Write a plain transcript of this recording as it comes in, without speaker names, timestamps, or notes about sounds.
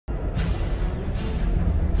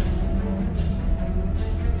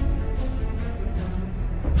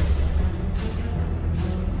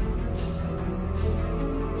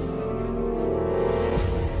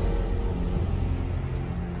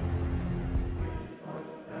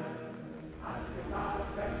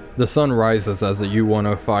The sun rises as the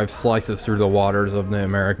U-105 slices through the waters of the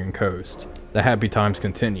American coast. The happy times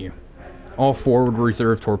continue. All forward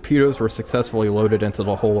reserve torpedoes were successfully loaded into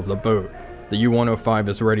the hull of the boat. The U-105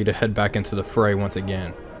 is ready to head back into the fray once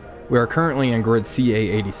again. We are currently in grid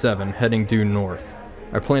CA87, heading due north.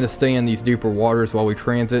 I plan to stay in these deeper waters while we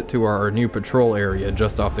transit to our new patrol area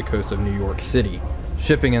just off the coast of New York City.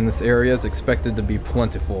 Shipping in this area is expected to be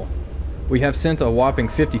plentiful. We have sent a whopping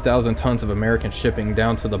 50,000 tons of American shipping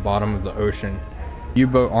down to the bottom of the ocean.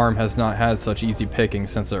 U-boat arm has not had such easy picking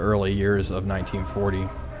since the early years of 1940.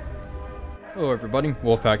 Hello everybody,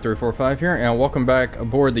 Wolfpack345 here, and welcome back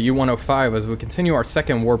aboard the U-105 as we continue our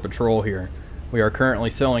second war patrol here. We are currently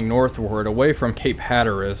sailing northward away from Cape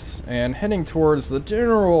Hatteras and heading towards the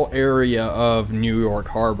general area of New York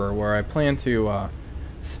Harbor, where I plan to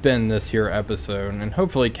spend this here episode and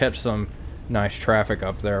hopefully catch some nice traffic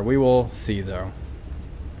up there. We will see though.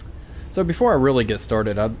 So before I really get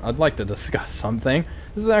started, I'd like to discuss something.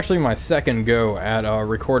 This is actually my second go at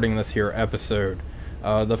recording this here episode.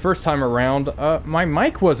 The first time around, my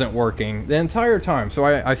mic wasn't working the entire time, so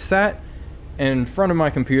I sat in front of my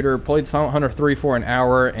computer, played Silent Hunter 3 for an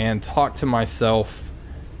hour, and talked to myself,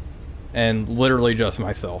 and literally just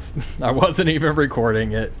myself. I wasn't even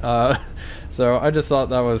recording it. So I just thought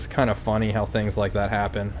that was kind of funny how things like that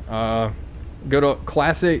happen. Go to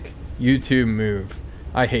classic YouTube move.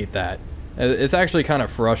 I hate that. It's actually kind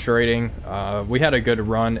of frustrating. We had a good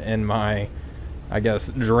run in my, I guess,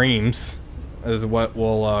 dreams is what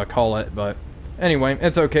we'll call it. But anyway,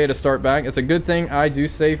 it's okay to start back. It's a good thing I do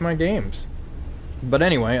save my games. But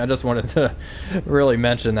anyway, I just wanted to really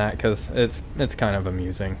mention that because it's kind of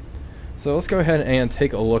amusing. So let's go ahead and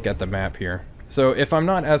take a look at the map here. So if I'm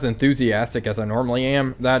not as enthusiastic as I normally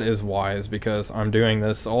am, that is why, is because I'm doing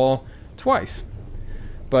this all twice.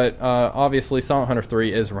 But obviously Silent Hunter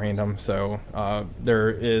 3 is random, so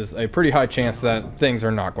there is a pretty high chance that things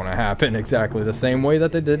are not going to happen exactly the same way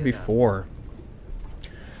that they did before.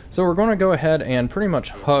 So we're going to go ahead and pretty much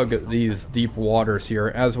hug these deep waters here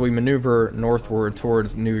as we maneuver northward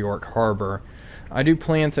towards New York Harbor. I do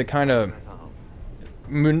plan to kind of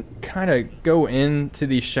go into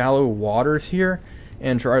these shallow waters here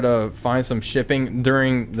and try to find some shipping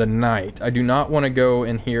during the night. I do not want to go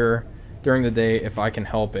in here during the day if I can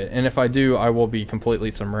help it, and if I do, I will be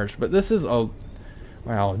completely submerged. But this is a,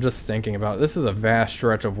 wow, just thinking about it, this is a vast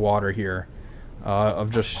stretch of water here,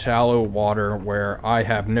 of just shallow water where I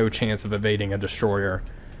have no chance of evading a destroyer.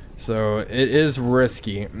 So it is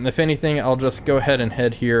risky. If anything, I'll just go ahead and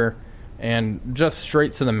head here and just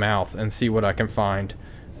straight to the mouth and see what I can find,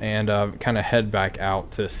 and kind of head back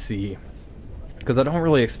out to sea, because I don't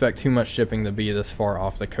really expect too much shipping to be this far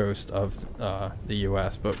off the coast of the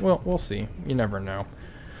US, but we'll see. You never know.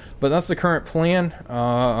 But that's the current plan.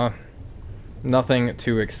 Nothing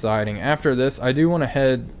too exciting. After this, I do want to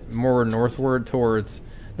head more northward towards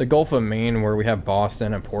the Gulf of Maine, where we have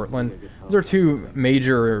Boston and Portland. Those are two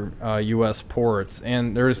major US ports,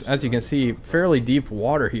 and there's, as you can see, fairly deep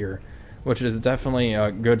water here, which is definitely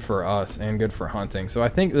good for us and good for hunting. So I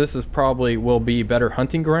think this is probably will be better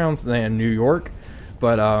hunting grounds than New York.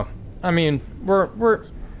 But I mean,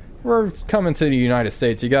 we're coming to the United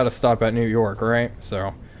States. You got to stop at New York, right?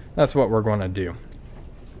 So that's what we're going to do.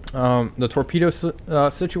 The torpedo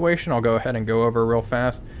situation, I'll go ahead and go over real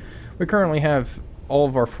fast. We currently have all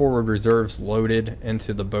of our forward reserves loaded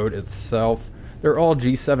into the boat itself. They're all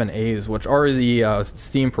G7As, which are the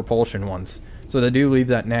steam propulsion ones. So they do leave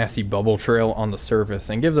that nasty bubble trail on the surface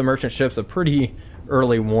and give the merchant ships a pretty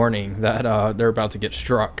early warning that they're about to get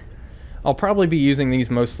struck. I'll probably be using these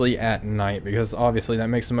mostly at night because obviously that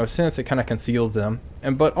makes the most sense. It kind of conceals them.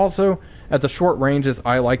 But also at the short ranges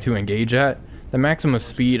I like to engage at, the maximum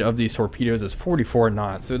speed of these torpedoes is 44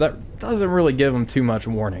 knots. So that doesn't really give them too much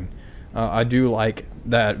warning. I do like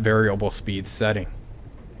that variable speed setting.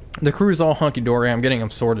 The crew's all hunky-dory. I'm getting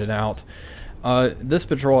them sorted out. This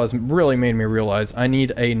patrol has really made me realize I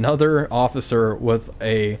need another officer with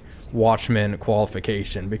a watchman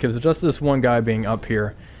qualification, because just this one guy being up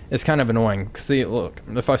here is kind of annoying. See, look,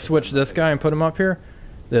 if I switch this guy and put him up here,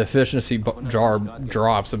 the efficiency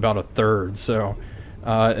drops about a third, so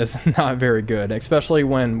it's not very good, especially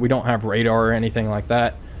when we don't have radar or anything like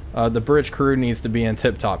that. The bridge crew needs to be in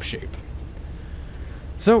tip-top shape.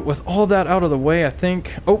 So with all that out of the way, I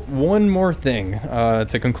think, oh, one more thing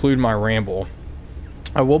to conclude my ramble.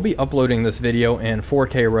 I will be uploading this video in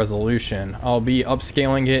 4K resolution. I'll be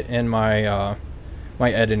upscaling it in my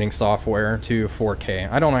my editing software to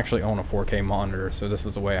 4K. I don't actually own a 4K monitor, so this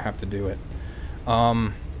is the way I have to do it.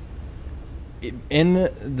 In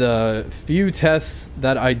the few tests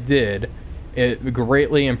that I did, it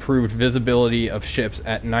greatly improved visibility of ships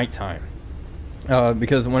at nighttime.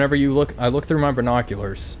 Because whenever you look, I look through my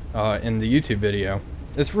binoculars in the YouTube video,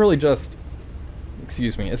 it's really just,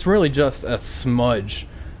 excuse me, it's really just a smudge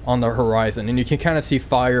on the horizon, and you can kind of see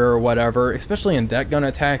fire or whatever, especially in deck gun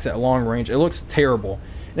attacks at long range. It looks terrible,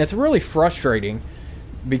 and it's really frustrating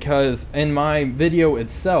because in my video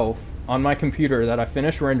itself on my computer that I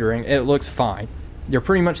finished rendering, it looks fine. You're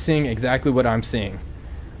pretty much seeing exactly what I'm seeing,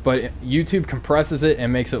 but YouTube compresses it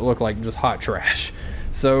and makes it look like just hot trash.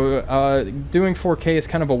 So doing 4K is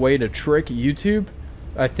kind of a way to trick YouTube,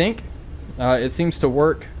 I think. It seems to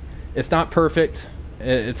work. It's not perfect.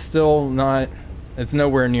 It's still not, it's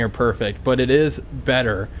nowhere near perfect, but it is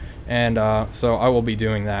better. And so I will be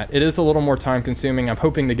doing that. It is a little more time consuming. I'm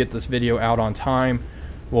hoping to get this video out on time.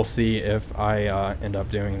 We'll see if I end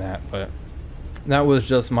up doing that. But that was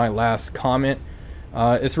just my last comment.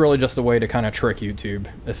 It's really just a way to kind of trick YouTube,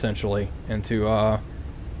 essentially, into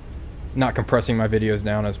not compressing my videos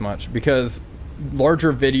down as much, because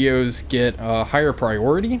larger videos get higher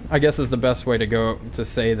priority, I guess is the best way to go to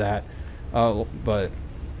say that. But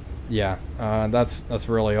yeah, that's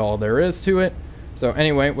really all there is to it. So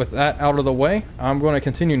anyway, with that out of the way, I'm going to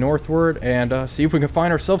continue northward and see if we can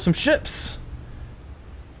find ourselves some ships.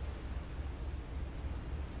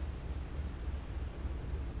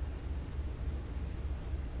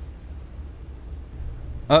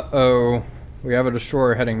 Uh-oh. We have a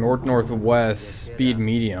destroyer heading north-northwest, speed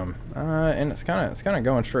medium, and it's kind of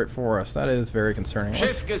going straight for us. That is very concerning.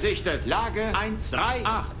 Schiff gesichtet, Lage 138,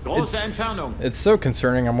 große Entfernung. It's so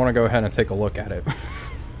concerning. I'm gonna go ahead and take a look at it.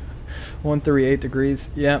 138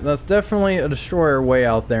 degrees. Yeah, that's definitely a destroyer way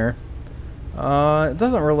out there. It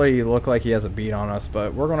doesn't really look like he has a beat on us,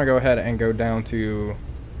 but we're gonna go ahead and go down to.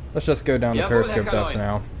 Let's just go down to periscope depth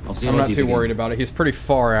now. I'm not too worried about it. He's pretty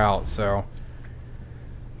far out, so.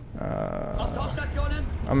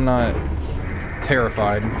 I'm not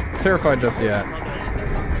terrified just yet.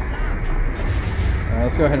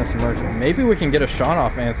 Let's go ahead and submerge it. Maybe we can get a shot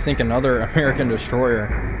off and sink another American destroyer.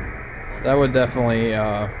 That would definitely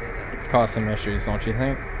cause some issues, don't you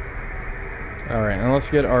think? Alright, and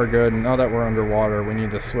let's get our good, now that we're underwater, we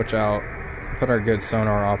need to switch out, put our good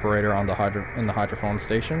sonar operator on the hydrophone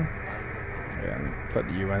station, and put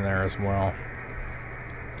the U in there as well.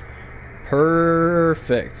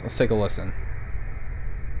 Perfect. Let's take a listen.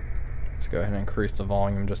 Let's go ahead and increase the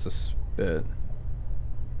volume just a bit.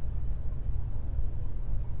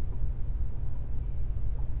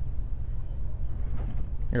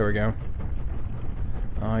 Here we go.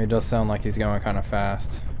 Oh, he does sound like he's going kind of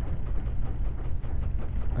fast.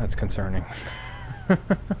 That's concerning.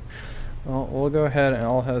 Well, we'll go ahead and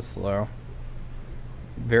I'll head slow.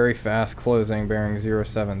 Very fast closing, bearing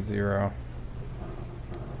 070.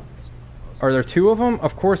 Are there two of them?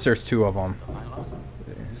 Of course there's two of them.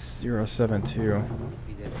 072.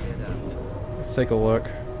 Let's take a look.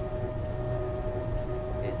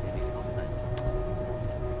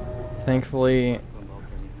 Thankfully...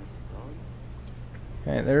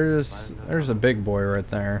 Okay, there's a big boy right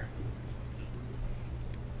there.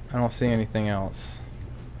 I don't see anything else.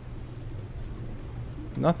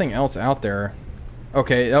 Nothing else out there.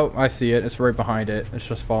 Okay, oh, I see it. It's right behind it. It's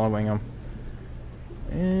just following him.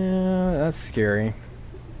 Yeah, that's scary.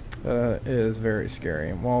 It is very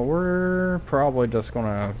scary. Well, we're probably just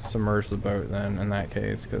gonna submerge the boat then in that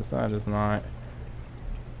case, because that is not...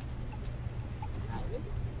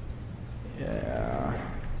 Yeah.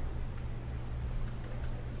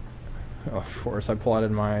 Of course, I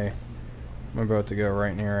plotted my boat to go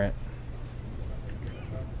right near it.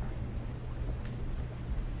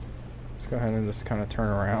 Let's go ahead and just kind of turn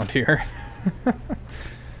around here.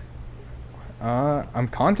 I'm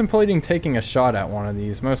contemplating taking a shot at one of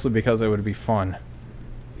these, mostly because it would be fun.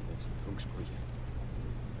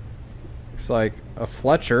 Looks like a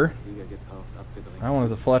Fletcher. That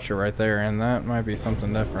one's a Fletcher right there, and that might be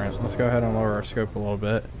something different. Let's go ahead and lower our scope a little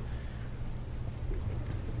bit.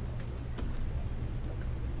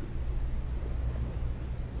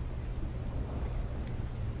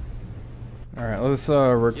 Alright, let's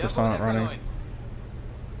work for silent running.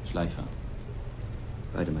 Schleifer.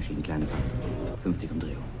 Beide Maschinen kleine Fahrt. 50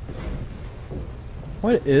 Umdrehung.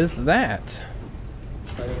 What is that?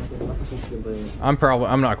 I'm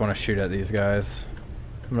not going to shoot at these guys.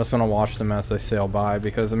 I'm just going to watch them as they sail by,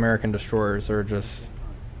 because American destroyers are just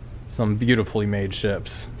some beautifully made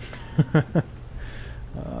ships.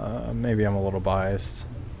 Maybe I'm a little biased.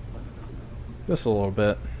 Just a little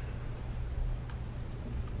bit.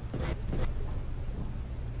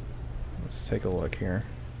 Let's take a look here.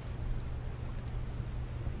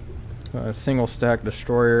 Single stack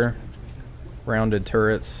destroyer, rounded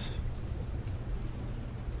turrets.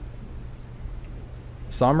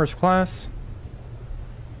 Somers class?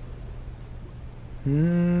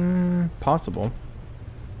 Possible.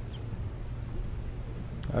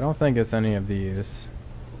 I don't think it's any of these.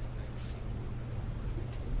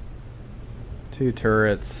 2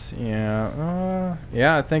 turrets, yeah.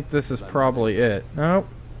 Yeah, I think this is probably it. Nope.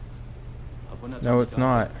 No, it's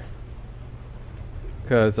not.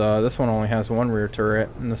 Because this one only has 1 rear turret,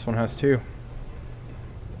 and this one has 2.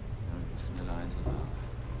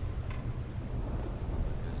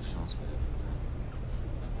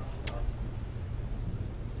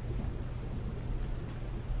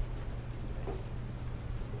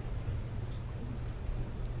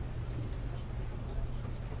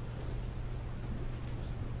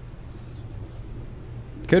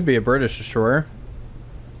 Could be a British destroyer.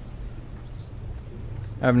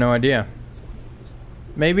 I have no idea.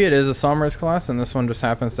 Maybe it is a Somers class, and this one just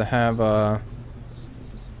happens to have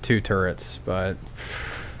 2 turrets. But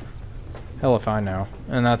hell if I know.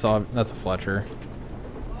 And that's a Fletcher.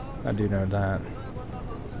 I do know that.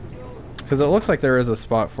 Because it looks like there is a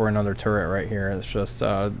spot for another turret right here. It's just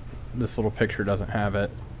this little picture doesn't have it.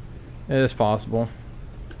 It is possible.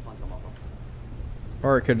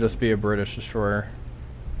 Or it could just be a British destroyer.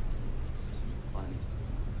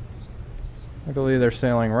 I believe they're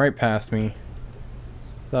sailing right past me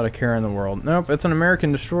without a care in the world. Nope, it's an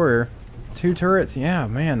American destroyer. 2 turrets? Yeah,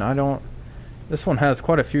 man, I don't... This one has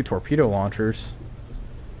quite a few torpedo launchers.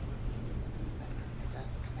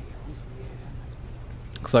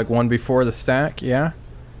 Looks like 1 before the stack, yeah.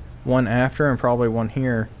 1 after, and probably 1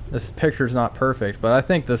 here. This picture's not perfect, but I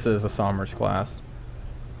think this is a Somers class.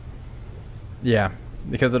 Yeah,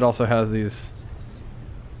 because it also has these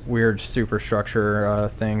weird superstructure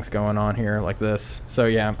things going on here like this. So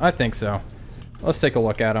yeah, I think so. Let's take a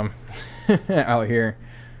look at them out here.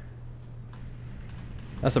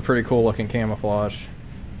 That's a pretty cool looking camouflage.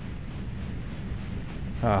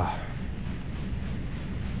 Ah,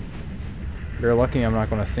 you're lucky I'm not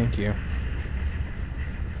going to sink you.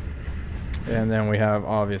 And then we have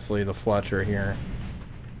obviously the Fletcher here.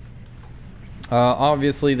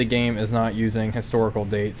 Obviously the game is not using historical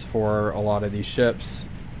dates for a lot of these ships,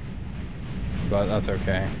 but that's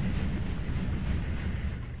okay.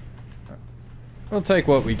 We'll take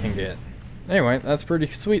what we can get. Anyway, that's pretty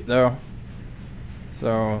sweet though.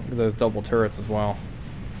 So, those double turrets as well.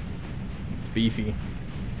 It's beefy.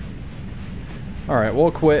 Alright,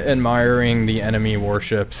 we'll quit admiring the enemy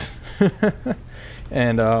warships.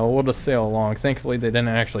 And we'll just sail along. Thankfully they didn't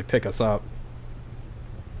actually pick us up,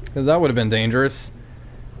 because that would have been dangerous.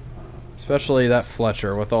 Especially that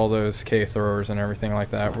Fletcher with all those K throwers and everything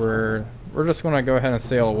like that. We're just going to go ahead and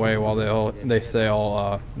sail away while they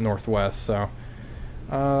sail northwest. So,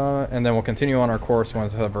 and then we'll continue on our course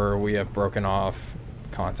whenever we have broken off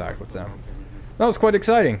contact with them. That was quite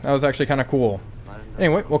exciting. That was actually kind of cool.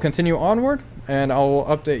 Anyway, we'll continue onward, and I'll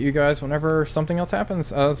update you guys whenever something else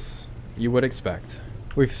happens, as you would expect.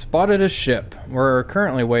 We've spotted a ship. We're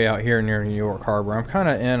currently way out here near New York Harbor. I'm kind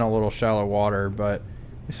of in a little shallow water, but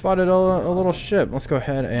we spotted a little ship. Let's go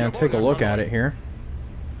ahead and take a look at it here.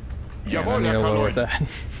 And I need to lower that.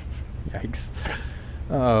 Yikes.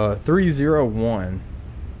 301.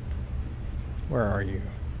 Where are you?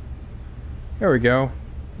 There we go.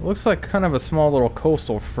 It looks like kind of a small little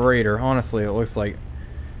coastal freighter. Honestly, it looks like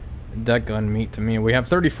deck gun meat to me. We have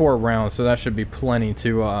 34 rounds, so that should be plenty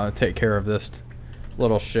to take care of this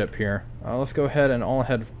little ship here. Let's go ahead and all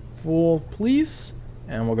head full, please.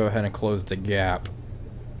 And we'll go ahead and close the gap.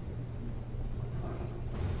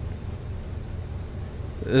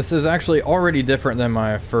 This is actually already different than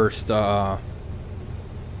my first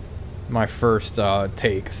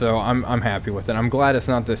take, so I'm happy with it. I'm glad it's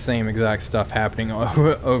not the same exact stuff happening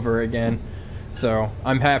over again. So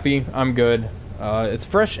I'm happy. I'm good. It's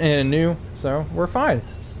fresh and new, so we're fine.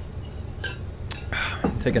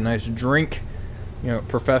 Take a nice drink. You know,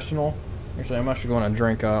 professional. Actually, I'm actually going to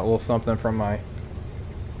drink a little something from my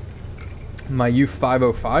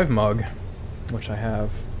U-505 mug, which I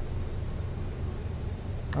have.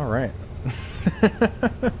 All right.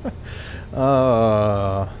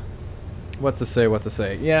 What to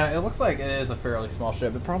say? Yeah, it looks like it is a fairly small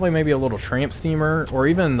ship, but probably maybe a little tramp steamer, or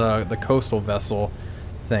even the coastal vessel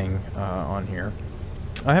thing on here.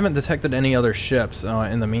 I haven't detected any other ships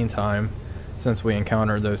in the meantime, since we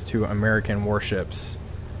encountered those 2 American warships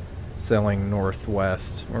sailing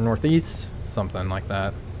northwest or northeast, something like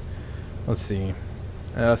that. Let's see.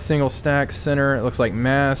 Single stack center. It looks like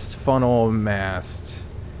mast, funnel, mast.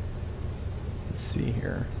 Let's see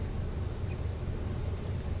here.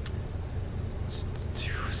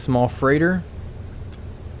 Small freighter.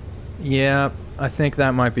 Yeah, I think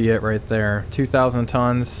that might be it right there. 2,000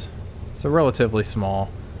 tons. So relatively small.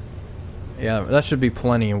 Yeah, that should be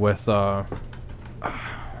plenty with our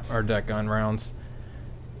deck gun rounds.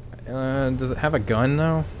 Does it have a gun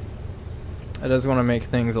though? It does want to make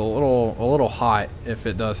things a little hot if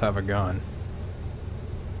it does have a gun.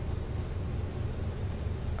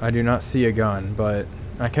 I do not see a gun, but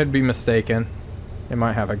I could be mistaken. It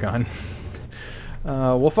might have a gun.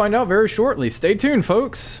 We'll find out very shortly. Stay tuned,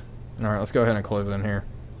 folks. Alright, let's go ahead and close in here.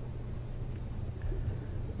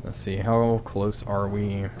 Let's see, how close are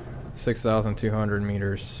we? 6,200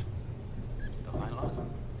 meters.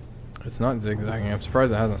 It's not zigzagging. I'm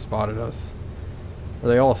surprised it hasn't spotted us. Are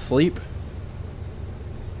they all asleep?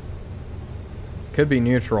 Could be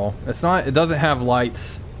neutral. It's not. It doesn't have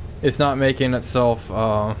lights. It's not making itself.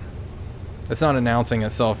 It's not announcing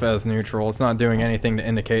itself as neutral. It's not doing anything to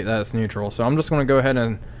indicate that it's neutral. So I'm just going to go ahead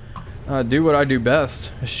and do what I do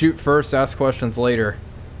best. Shoot first, ask questions later.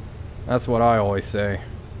 That's what I always say.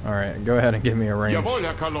 All right, go ahead and give me a range.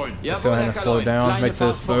 Let's go ahead and slow down. Make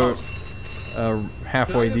this boat a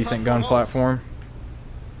halfway decent gun platform.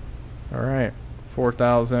 All right,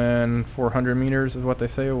 4,400 meters is what they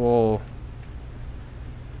say. We'll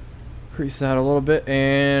increase that a little bit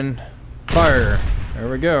and fire. There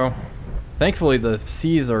we go. Thankfully the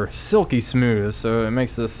seas are silky smooth, so it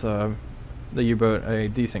makes this the U-boat a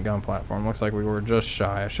decent gun platform. Looks like we were just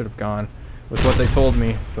shy. I should have gone with what they told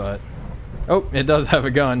me, but oh, it does have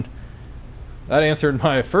a gun. That answered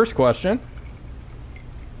my first question.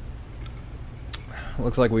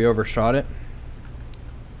 Looks like we overshot it.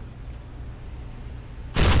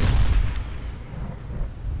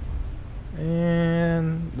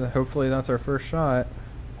 And hopefully that's our first shot.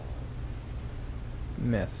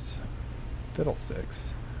 Missed.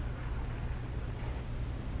 Fiddlesticks.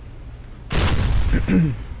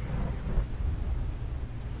 Come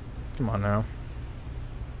on now.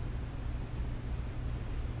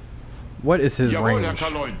 What is his range?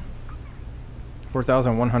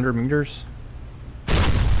 4,100 meters?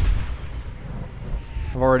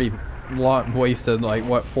 I've already wasted like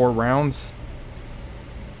what, 4 rounds?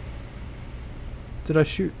 Did I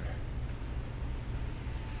shoot?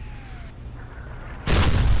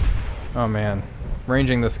 Oh man,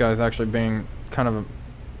 ranging this guy is actually being kind of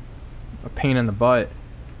a pain in the butt.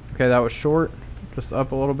 Okay, that was short, just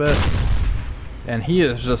up a little bit. And he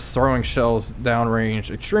is just throwing shells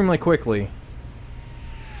downrange extremely quickly.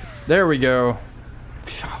 There we go.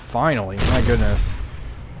 Finally, my goodness.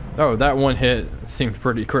 Oh, that one hit seemed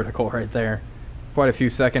pretty critical right there. Quite a few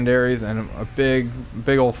secondaries and a big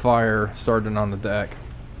old fire started on the deck.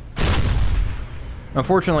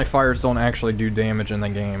 Unfortunately, fires don't actually do damage in the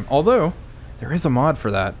game. Although, there is a mod for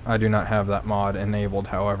that. I do not have that mod enabled,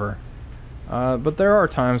 however. But there are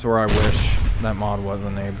times where I wish that mod was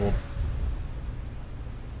enabled.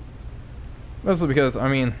 Mostly because, I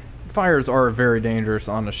mean, fires are very dangerous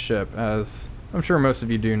on a ship, as I'm sure most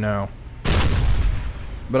of you do know.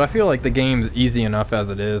 But I feel like the game's easy enough as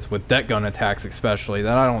it is, with deck gun attacks especially,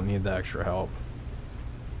 that I don't need the extra help.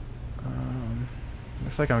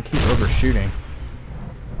 Looks like I'm keep overshooting.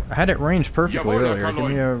 I had it ranged perfectly earlier. Give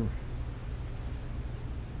me a...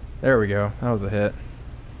 There we go. That was a hit.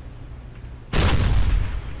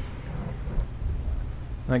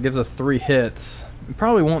 That gives us 3 hits. We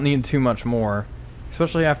probably won't need too much more,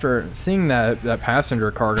 especially after seeing that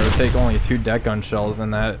passenger cargo take only 2 deck gun shells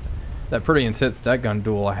in that pretty intense deck gun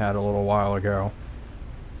duel I had a little while ago.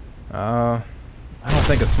 I don't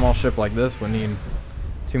think a small ship like this would need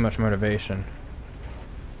too much motivation.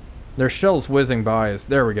 There's shells whizzing by us.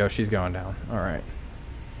 There we go. She's going down. All right.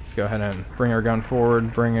 Let's go ahead and bring our gun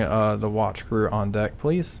forward. Bring the watch crew on deck,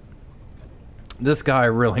 please. This guy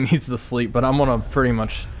really needs to sleep, but I'm gonna pretty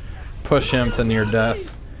much push him to near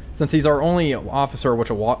death. Since he's our only officer with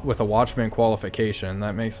a watchman qualification,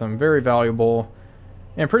 that makes him very valuable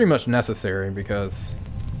and pretty much necessary, because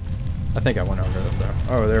I think I went over this though.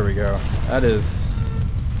 Oh, there we go. That is...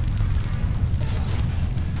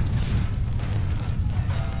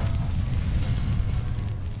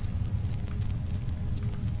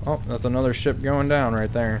 Oh, that's another ship going down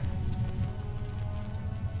right there.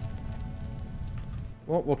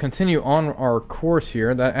 Well, we'll continue on our course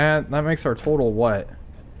here. That makes our total what?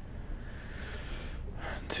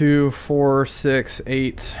 2, 4, 6,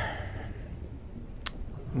 8,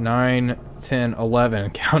 9, 10,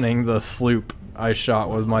 11, counting the sloop I shot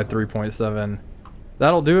with my 3.7.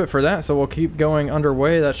 That'll do it for that, so we'll keep going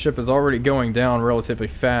underway. That ship is already going down relatively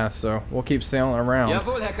fast, so we'll keep sailing around.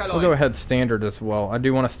 We'll go ahead standard as well. I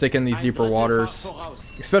do want to stick in these deeper waters,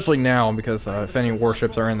 especially now, because if any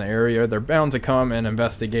warships are in the area, they're bound to come and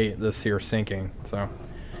investigate this here sinking. So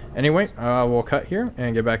Anyway, we'll cut here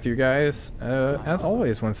and get back to you guys, as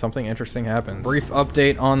always, when something interesting happens. Brief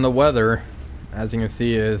update on the weather. As you can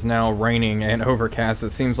see, it is now raining and overcast.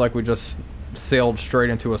 It seems like we just sailed straight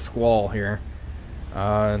into a squall here.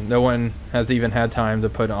 No one has even had time to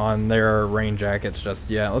put on their rain jackets just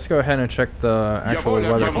yet. Let's go ahead and check the actual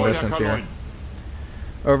weather conditions here.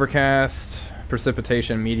 Overcast,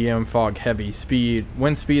 precipitation medium, fog heavy, speed,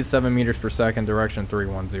 wind speed 7 meters per second, direction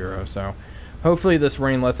 310. So hopefully this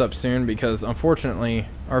rain lets up soon, because unfortunately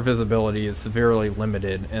our visibility is severely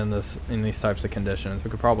limited in these types of conditions.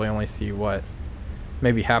 We could probably only see what,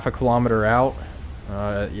 maybe half a kilometer out.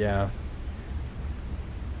 Yeah,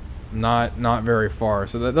 not very far,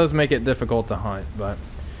 so that does make it difficult to hunt, but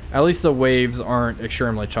at least the waves aren't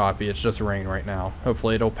extremely choppy. It's just rain right now.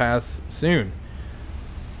 Hopefully it'll pass soon.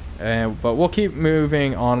 But we'll keep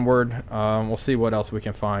moving onward. We'll see what else we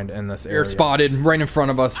can find in this area. Air spotted right in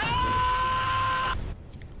front of us.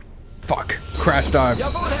 Fuck. Crash dive.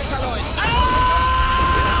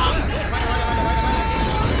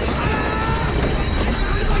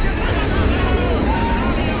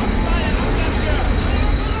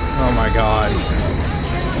 Oh my god.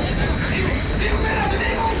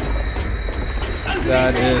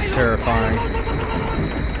 That is terrifying.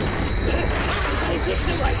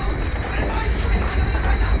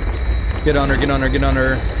 Get under, get under, get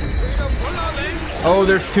under. Oh,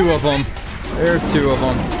 there's two of them. There's two of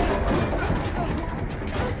them.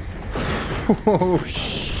 Oh,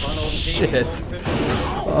 shit.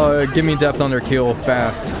 Give me depth under keel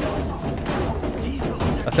fast.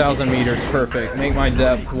 1,000 meters, perfect. Make my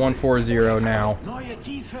depth 140 now.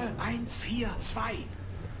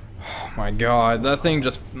 Oh my god, that thing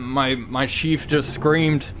just, my chief just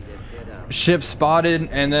screamed, ship spotted,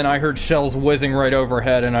 and then I heard shells whizzing right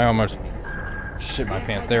overhead, and I almost shit my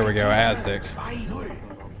pants. There we go, Aztecs.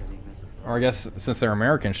 Or I guess since they're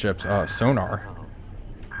American ships, sonar.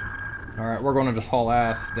 Alright, we're gonna just haul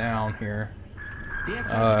ass down here.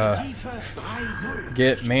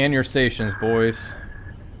 Man your stations, boys.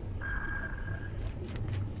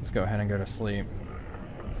 Let's go ahead and go to sleep.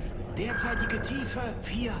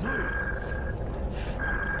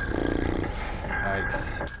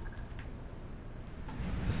 Yikes.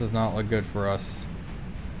 This does not look good for us.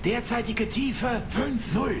 Derzeitige Tiefe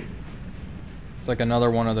 5-0. It's like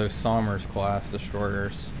another one of those Somers class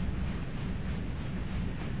destroyers.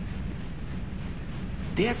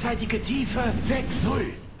 Derzeitige Tiefe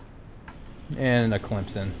 6-0. And a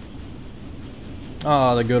Clemson.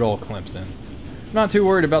 Ah, the good old Clemson. Not too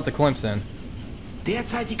worried about the Clemson.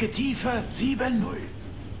 Derzeitige Tiefe 7-0.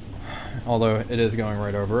 Although it is going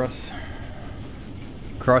right over us.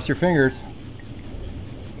 Cross your fingers.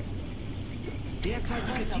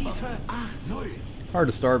 Derzeitige Tiefe 8-0. Hard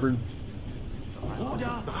to starboard. Ruder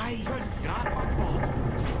 3-5 Grad on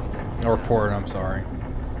Bord. Or port, I'm sorry.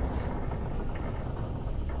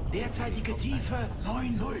 Derzeitige Tiefe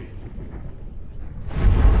 9-0.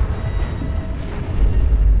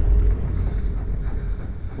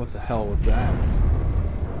 What the hell was that?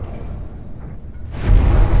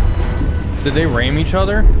 Did they ram each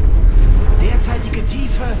other? Derzeitige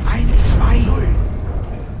Tiefe 1-2-0.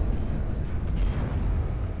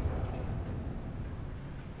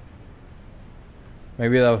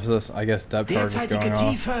 Maybe that was this, I guess, depth charge is going off.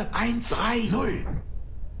 Tiefe 1-3-0.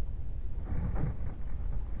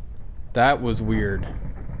 That was weird.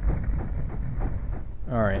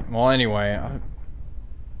 Alright, well anyway.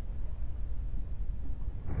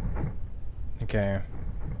 Okay.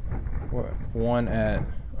 What, one at...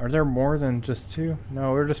 Are there more than just two?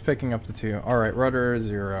 No, we're just picking up the two. Alright, rudder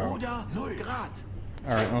 0.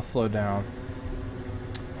 Alright, let's slow down.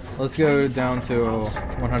 Let's go down to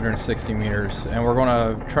 160 meters, and we're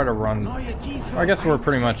gonna try to run. I guess we're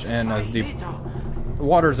pretty much in as deep. The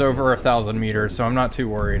water's over 1,000 meters, so I'm not too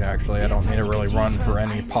worried actually. I don't need to really run for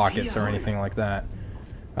any pockets or anything like that.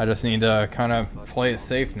 I just need to kind of play it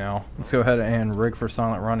safe now. Let's go ahead and rig for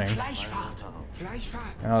silent running.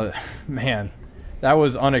 Man, that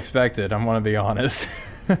was unexpected, I'm gonna be honest.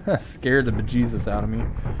 That scared the bejesus out of me.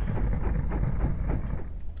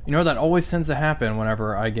 You know, that always tends to happen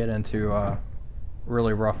whenever I get into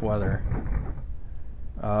really rough weather.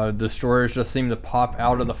 Destroyers just seem to pop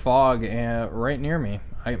out of the fog and right near me.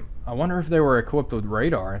 I wonder if they were equipped with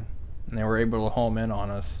radar and they were able to home in on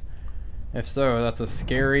us. If so, that's a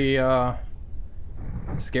scary,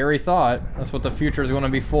 scary thought. That's what the future is going to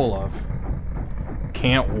be full of.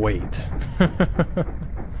 Can't wait.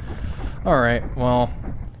 Alright, well,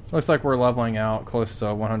 looks like we're leveling out close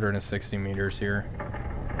to 160 meters here.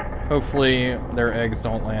 Hopefully their eggs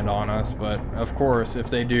don't land on us, but of course, if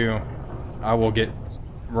they do, I will get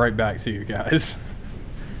right back to you guys.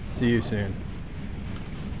 See you soon.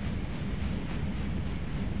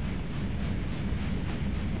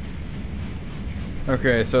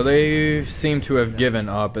 Okay, so they seem to have given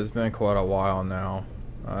up. It's been quite a while now.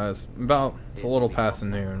 It's a little past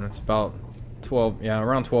noon. It's about 12, yeah,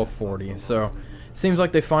 around 12:40. So it seems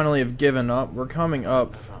like they finally have given up. We'll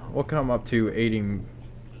come up to 80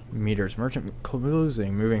 meters. Merchant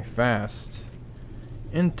closing, moving fast.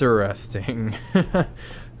 Interesting.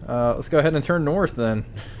 Let's go ahead and turn north then.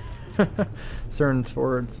 Turn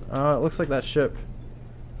towards, it looks like that ship.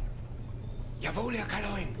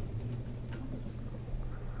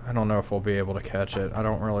 I don't know if we'll be able to catch it. I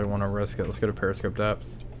don't really want to risk it. Let's go to periscope depth.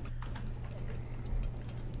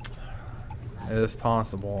 It is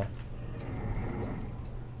possible.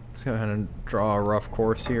 Let's go ahead and draw a rough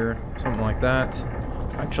course here. Something like that.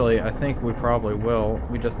 Actually, I think we probably will.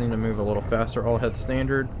 We just need to move a little faster. All head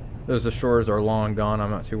standard. Those ashores are long gone.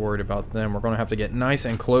 I'm not too worried about them. We're going to have to get nice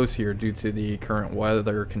and close here due to the current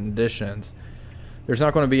weather conditions. There's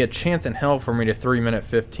not going to be a chance in hell for me to 3-minute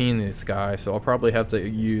 15 this guy, so I'll probably have to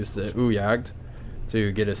use the U-Boats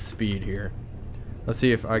to get his speed here. Let's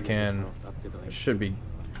see if I can. Should be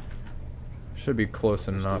close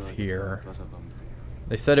enough here.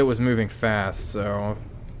 They said it was moving fast, so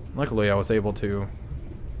luckily I was able to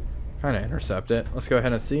kind of intercept it. Let's go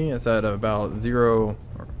ahead and see. It's at about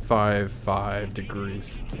 0.55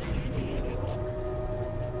 degrees.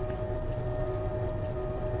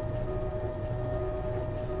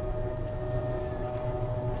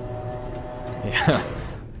 Yeah,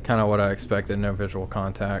 kind of what I expected. No visual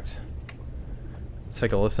contact. Let's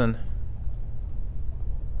take a listen.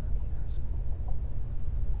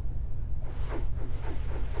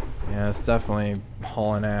 Yeah, it's definitely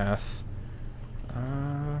hauling ass.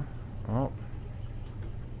 Well,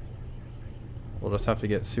 we'll just have to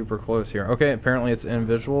get super close here. Okay, apparently it's in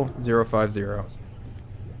visual. 050.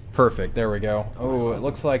 Perfect. There we go. Oh, it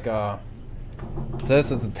looks like it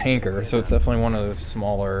says it's a tanker, so it's definitely one of the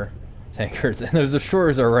smaller tankers. And those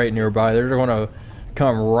ashores are right nearby. They're going to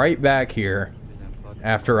come right back here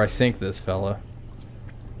after I sink this fella.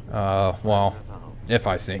 Well, if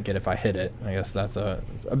I sink it, if I hit it. I guess that's a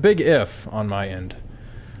big if on my end.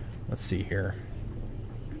 Let's see here.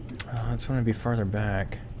 It's going to be farther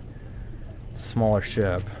back. It's a smaller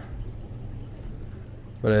ship.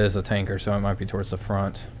 But it is a tanker, so it might be towards the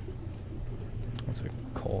front. It's a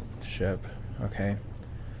cold ship. Okay.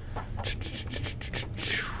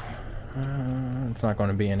 It's not going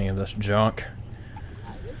to be any of this junk.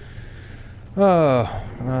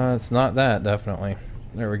 It's not that, definitely.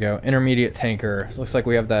 There we go. Intermediate tanker. So looks like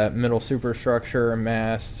we have that middle superstructure,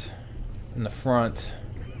 mast in the front,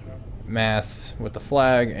 mast with the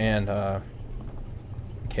flag, and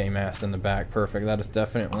K-mast in the back. Perfect. That is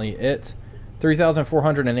definitely it.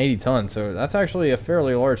 3,480 tons. So that's actually a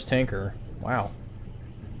fairly large tanker. Wow.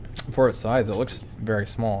 For its size, it looks very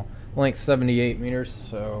small. Length 78 meters.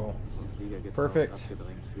 So perfect.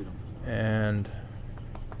 And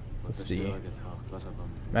let's see.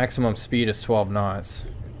 Maximum speed is 12 knots.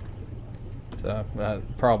 So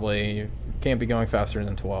that probably can't be going faster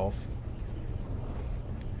than 12.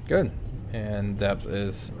 Good. And depth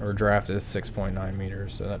is, or draft is 6.9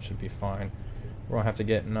 meters, so that should be fine. We're gonna have to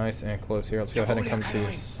get nice and close here. Let's go ahead and come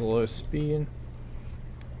to slow speed.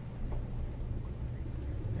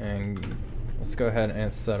 And let's go ahead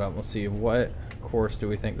and set up. Let's see, what course do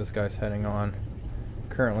we think this guy's heading on?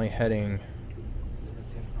 Currently heading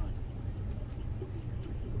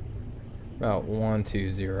about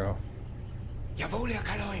 120.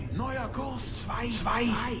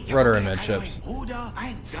 Rudder and midships.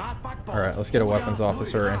 Alright, let's get a weapons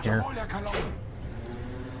officer in here.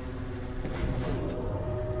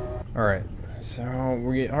 Alright, so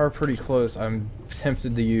we are pretty close. I'm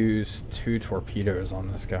tempted to use 2 torpedoes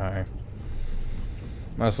on this guy.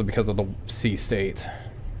 Mostly because of the sea state.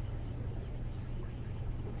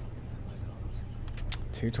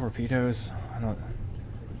 2 torpedoes? I don't...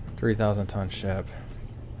 3,000 ton ship.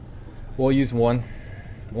 We'll use one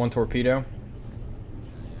torpedo.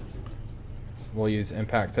 We'll use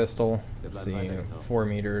impact pistol. Let's see, 4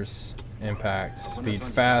 meters impact, speed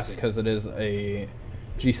fast because it is a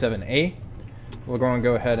G7A. We're going to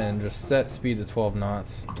go ahead and just set speed to 12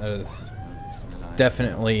 knots. That is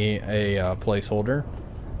definitely a placeholder.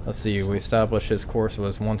 Let's see, we established his course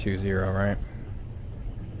was 120, right?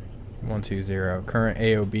 120. Current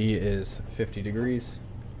AOB is 50 degrees.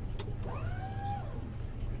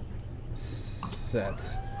 Set.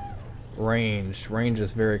 Range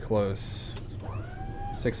is very close.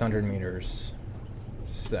 600 meters.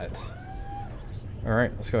 Set.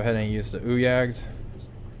 Alright, let's go ahead and use the U-Boats.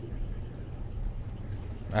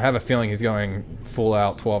 I have a feeling he's going full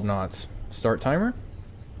out 12 knots. Start timer.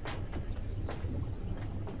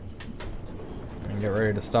 And get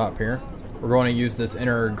ready to stop here. We're going to use this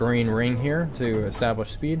inner green ring here to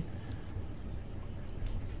establish speed.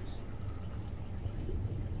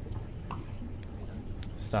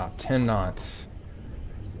 Stop. 10 knots.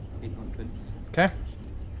 Okay.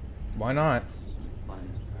 Why not?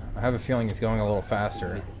 I have a feeling he's going a little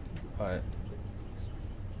faster, but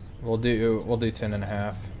we'll do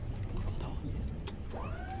 10.5.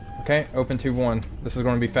 Okay, open tube 1. This is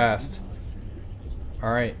going to be fast.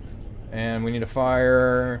 All right, and we need to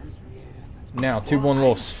fire now. Tube 1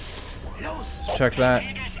 los. Let's check that.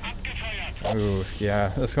 Ooh,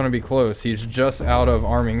 yeah, that's going to be close. He's just out of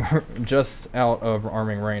arming,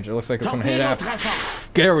 range. It looks like it's going to hit after.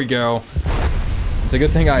 There we go. It's a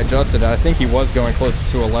good thing I adjusted it. I think he was going closer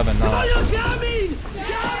to 11 knots.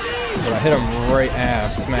 But I hit him right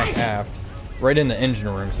aft, smack aft, right in the engine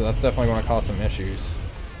room. So that's definitely going to cause some issues,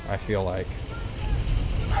 I feel like.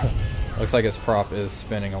 Looks like his prop is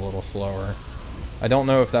spinning a little slower. I don't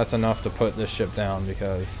know if that's enough to put this ship down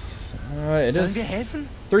because it is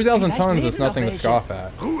 3,000 tons is nothing to scoff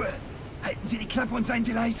at.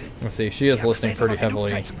 Let's see, she is listing pretty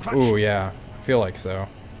heavily. Ooh, yeah, I feel like so.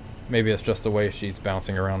 Maybe it's just the way she's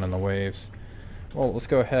bouncing around in the waves. Well, let's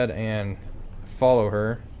go ahead and follow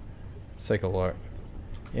her. Let's take a look.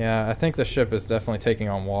 Yeah, I think the ship is definitely taking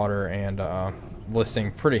on water and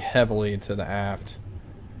listing pretty heavily to the aft.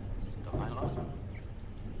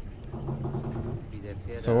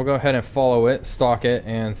 So we'll go ahead and follow it, stalk it,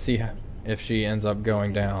 and see if she ends up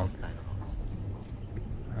going down.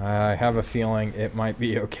 I have a feeling it might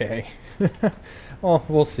be okay. Well,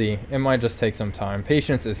 we'll see. It might just take some time.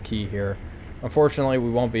 Patience is key here. Unfortunately,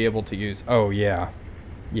 we won't be able to use... Oh, yeah.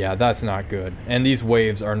 Yeah, that's not good. And these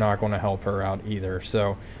waves are not going to help her out either.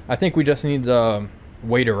 So I think we just need to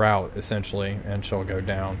wait her out, essentially, and she'll go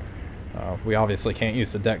down. We obviously can't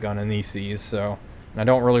use the deck gun in these seas, so... I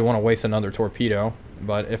don't really want to waste another torpedo,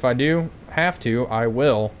 but if I do have to, I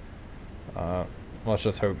will. Let's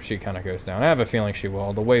just hope she kind of goes down. I have a feeling she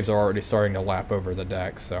will. The waves are already starting to lap over the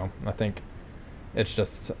deck, so I think it's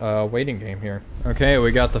just a waiting game here. Okay,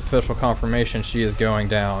 we got the official confirmation she is going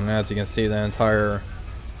down. As you can see, the entire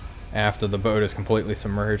aft of the boat is completely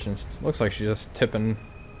submerged, and it looks like she's just tipping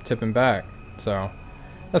back. So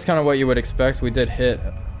that's kind of what you would expect. We did hit,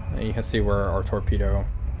 you can see where our torpedo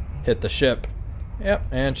hit the ship. Yep,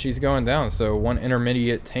 and she's going down, so one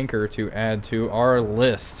intermediate tanker to add to our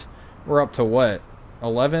list. We're up to what?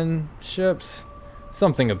 11 ships?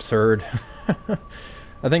 Something absurd.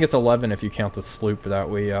 I think it's 11 if you count the sloop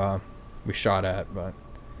that we shot at, but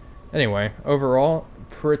anyway, overall,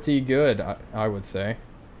 pretty good, I would say.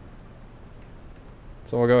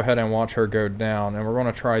 So we'll go ahead and watch her go down, and we're going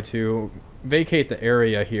to try to vacate the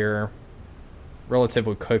area here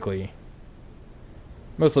relatively quickly.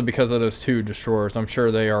 Mostly because of those 2 destroyers. I'm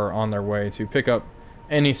sure they are on their way to pick up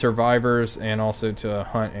any survivors and also to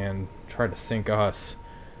hunt and try to sink us.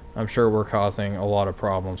 I'm sure we're causing a lot of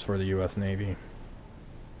problems for the U.S. Navy.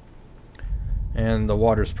 And the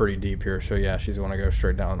water's pretty deep here, so yeah, she's going to go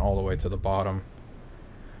straight down all the way to the bottom.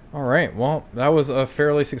 Alright, well, that was a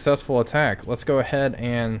fairly successful attack. Let's go ahead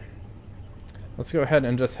and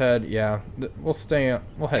just head, yeah,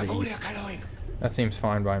 we'll head east. That seems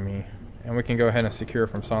fine by me. And we can go ahead and secure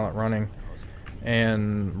from silent running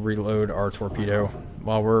and reload our torpedo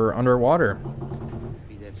while we're underwater.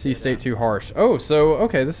 Sea state too harsh. Oh, so,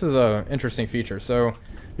 okay, this is a interesting feature. So,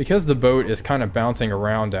 because the boat is kind of bouncing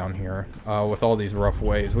around down here with all these rough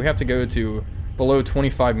waves, we have to go to below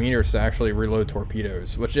 25 meters to actually reload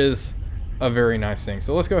torpedoes, which is a very nice thing.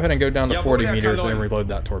 So let's go ahead and go down to 40 meters and reload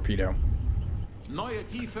that torpedo.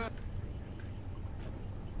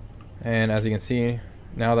 And as you can see,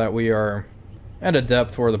 now that we are at a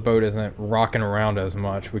depth where the boat isn't rocking around as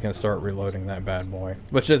much, we can start reloading that bad boy,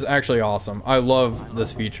 which is actually awesome. I love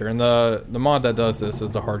this feature, and the mod that does this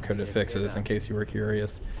is the hard-coded fixes, in case you were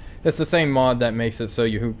curious. It's the same mod that makes it so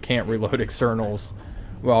you can't reload externals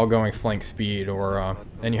while going flank speed, or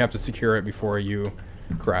and you have to secure it before you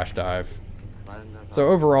crash dive. So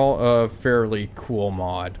overall, a fairly cool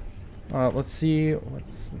mod. Let's see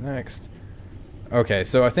what's next. Okay,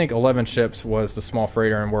 so I think 11 ships was the small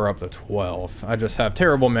freighter, and we're up to 12. I just have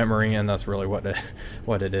terrible memory, and that's really what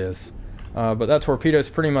it is. But that torpedo is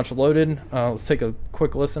pretty much loaded. Let's take a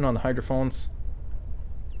quick listen on the hydrophones.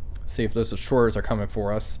 See if those destroyers are coming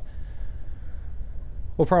for us.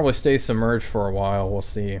 We'll probably stay submerged for a while, we'll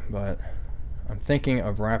see. But I'm thinking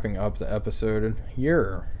of wrapping up the episode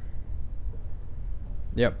here.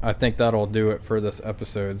 Yep, I think that'll do it for this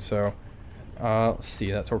episode. So Let's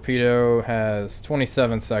see, that torpedo has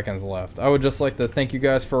 27 seconds left. I would just like to thank you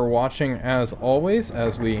guys for watching as always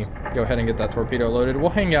as we go ahead and get that torpedo loaded.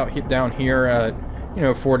 We'll hang out down here at,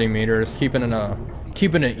 40 meters, keeping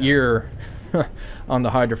an ear on the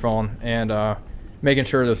hydrophone and making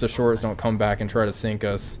sure those shores don't come back and try to sink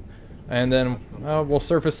us. And then we'll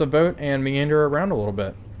surface the boat and meander around a little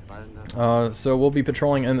bit. So we'll be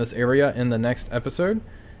patrolling in this area in the next episode.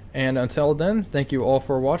 And until then, thank you all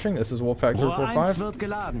for watching. This is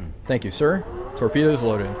Wolfpack345. Thank you, sir. Torpedoes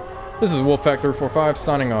loaded. This is Wolfpack345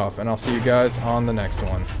 signing off, and I'll see you guys on the next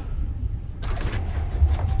one.